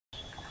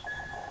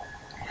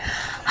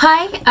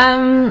Hi,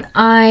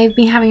 I've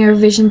been having a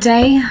revision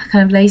day,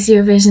 kind of lazy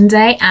revision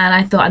day, and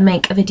I thought I'd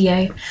make a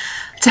video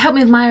to help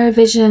me with my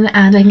revision,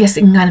 and I guess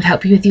it can kind of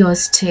help you with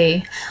yours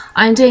too.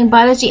 I'm doing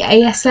biology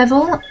AS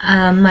level.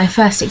 My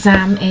first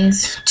exam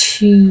is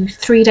 3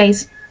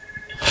 days,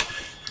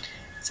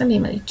 Sunday,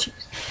 Monday, Tuesday,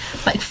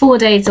 like 4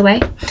 days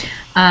away.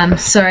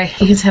 Sorry,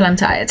 you can tell I'm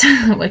tired.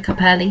 I woke up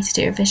early to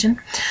do revision.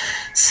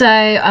 So,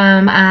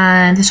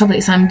 and the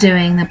topics I'm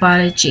doing the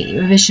biology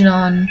revision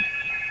on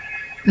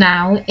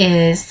now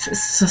is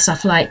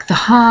stuff like the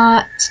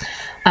heart,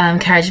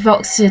 carriage of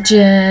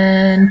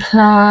oxygen,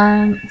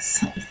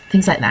 plants,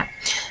 things like that.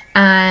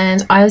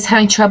 And I was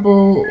having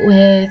trouble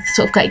with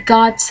sort of like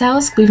guard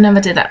cells. We've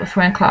never did that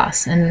before in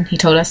class, and he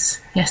told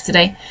us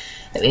yesterday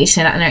that we need to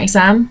do that in our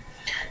exam.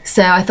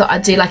 So I thought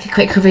I'd do like a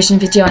quick revision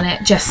video on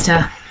it just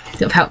to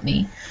sort of help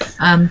me.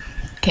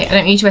 Okay, I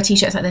don't need to wear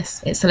t-shirts like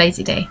this. It's a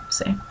lazy day,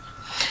 so.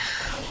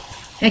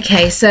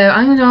 Okay, so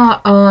I'm going to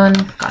start on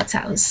guard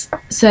cells.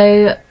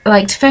 So,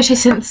 like, to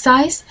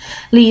photosynthesize,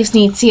 leaves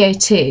need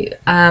CO2,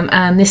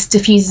 and this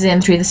diffuses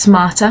in through the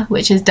stomata,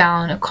 which is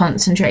down a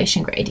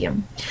concentration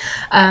gradient.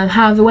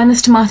 However, when the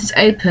stomata is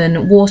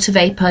open, water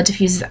vapour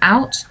diffuses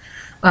out,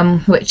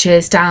 which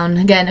is down,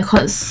 again,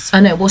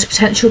 a water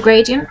potential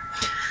gradient.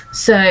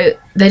 So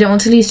they don't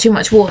want to lose too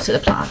much water, the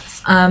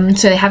plants.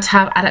 So they have to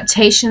have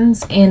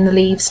adaptations in the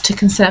leaves to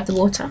conserve the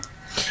water.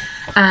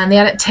 And the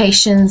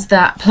adaptations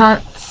that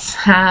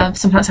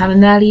some plants have in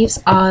their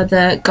leaves are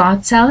the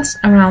guard cells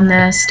around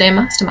their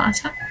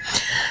stomata.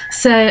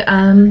 So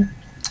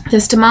the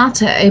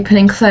stomata open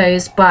and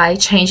close by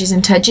changes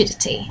in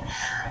turgidity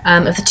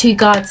of the two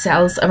guard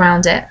cells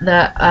around it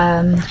that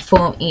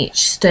form each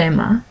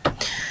stoma.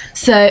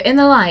 So in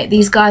the light,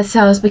 these guard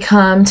cells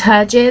become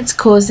turgid,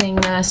 causing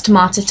the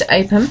stomata to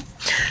open.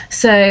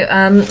 So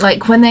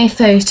like when they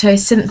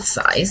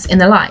photosynthesize in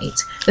the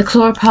light, the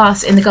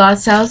chloroplasts in the guard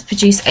cells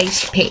produce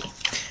ATP.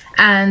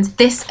 And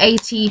this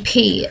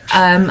ATP,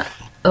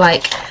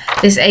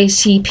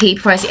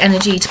 provides the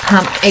energy to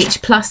pump H+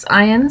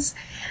 ions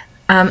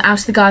out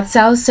of the guard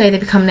cells, so they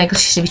become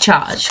negatively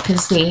charged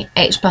because the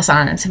H+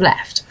 ions have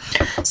left.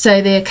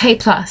 So the K+,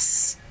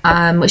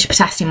 which are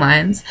potassium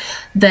ions,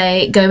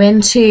 they go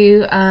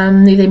into,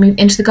 they move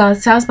into the guard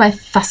cells by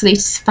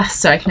fastellated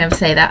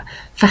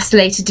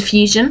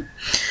diffusion.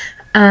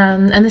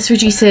 And this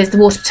reduces the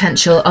water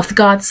potential of the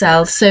guard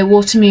cells, so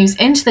water moves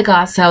into the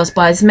guard cells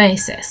by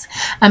osmosis.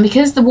 And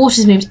because the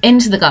water's moved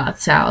into the guard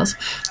cells,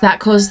 that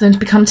causes them to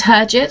become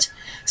turgid,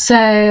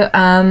 so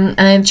and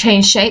then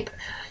change shape.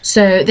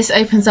 So this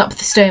opens up the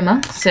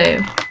stoma, so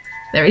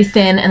very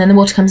thin, and then the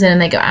water comes in and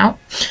they go out.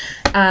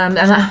 And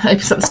that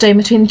opens up the stoma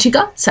between the two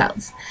guard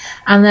cells.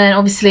 And then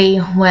obviously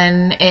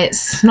when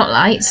it's not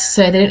light,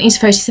 so they don't need to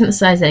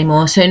photosynthesize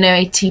anymore, so no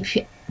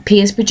ATP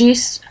is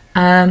produced.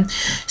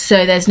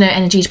 So there's no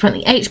energy to put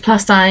the H+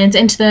 ions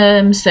into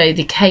them, so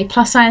the K+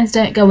 ions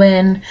don't go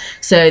in,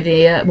 so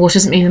the water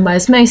doesn't move in by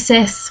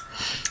osmosis,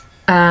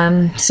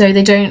 so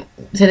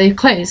they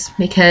close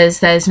because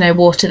there's no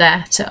water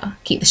there to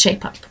keep the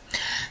shape up.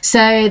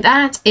 So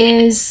that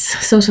is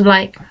sort of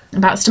like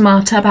about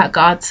stomata, about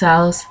guard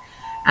cells,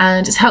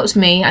 and it's helped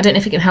me. I don't know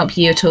if it can help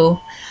you at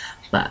all,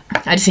 but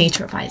I just need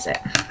to revise it.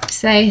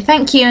 So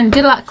thank you and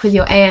good luck with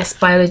your AS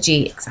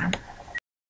biology exam.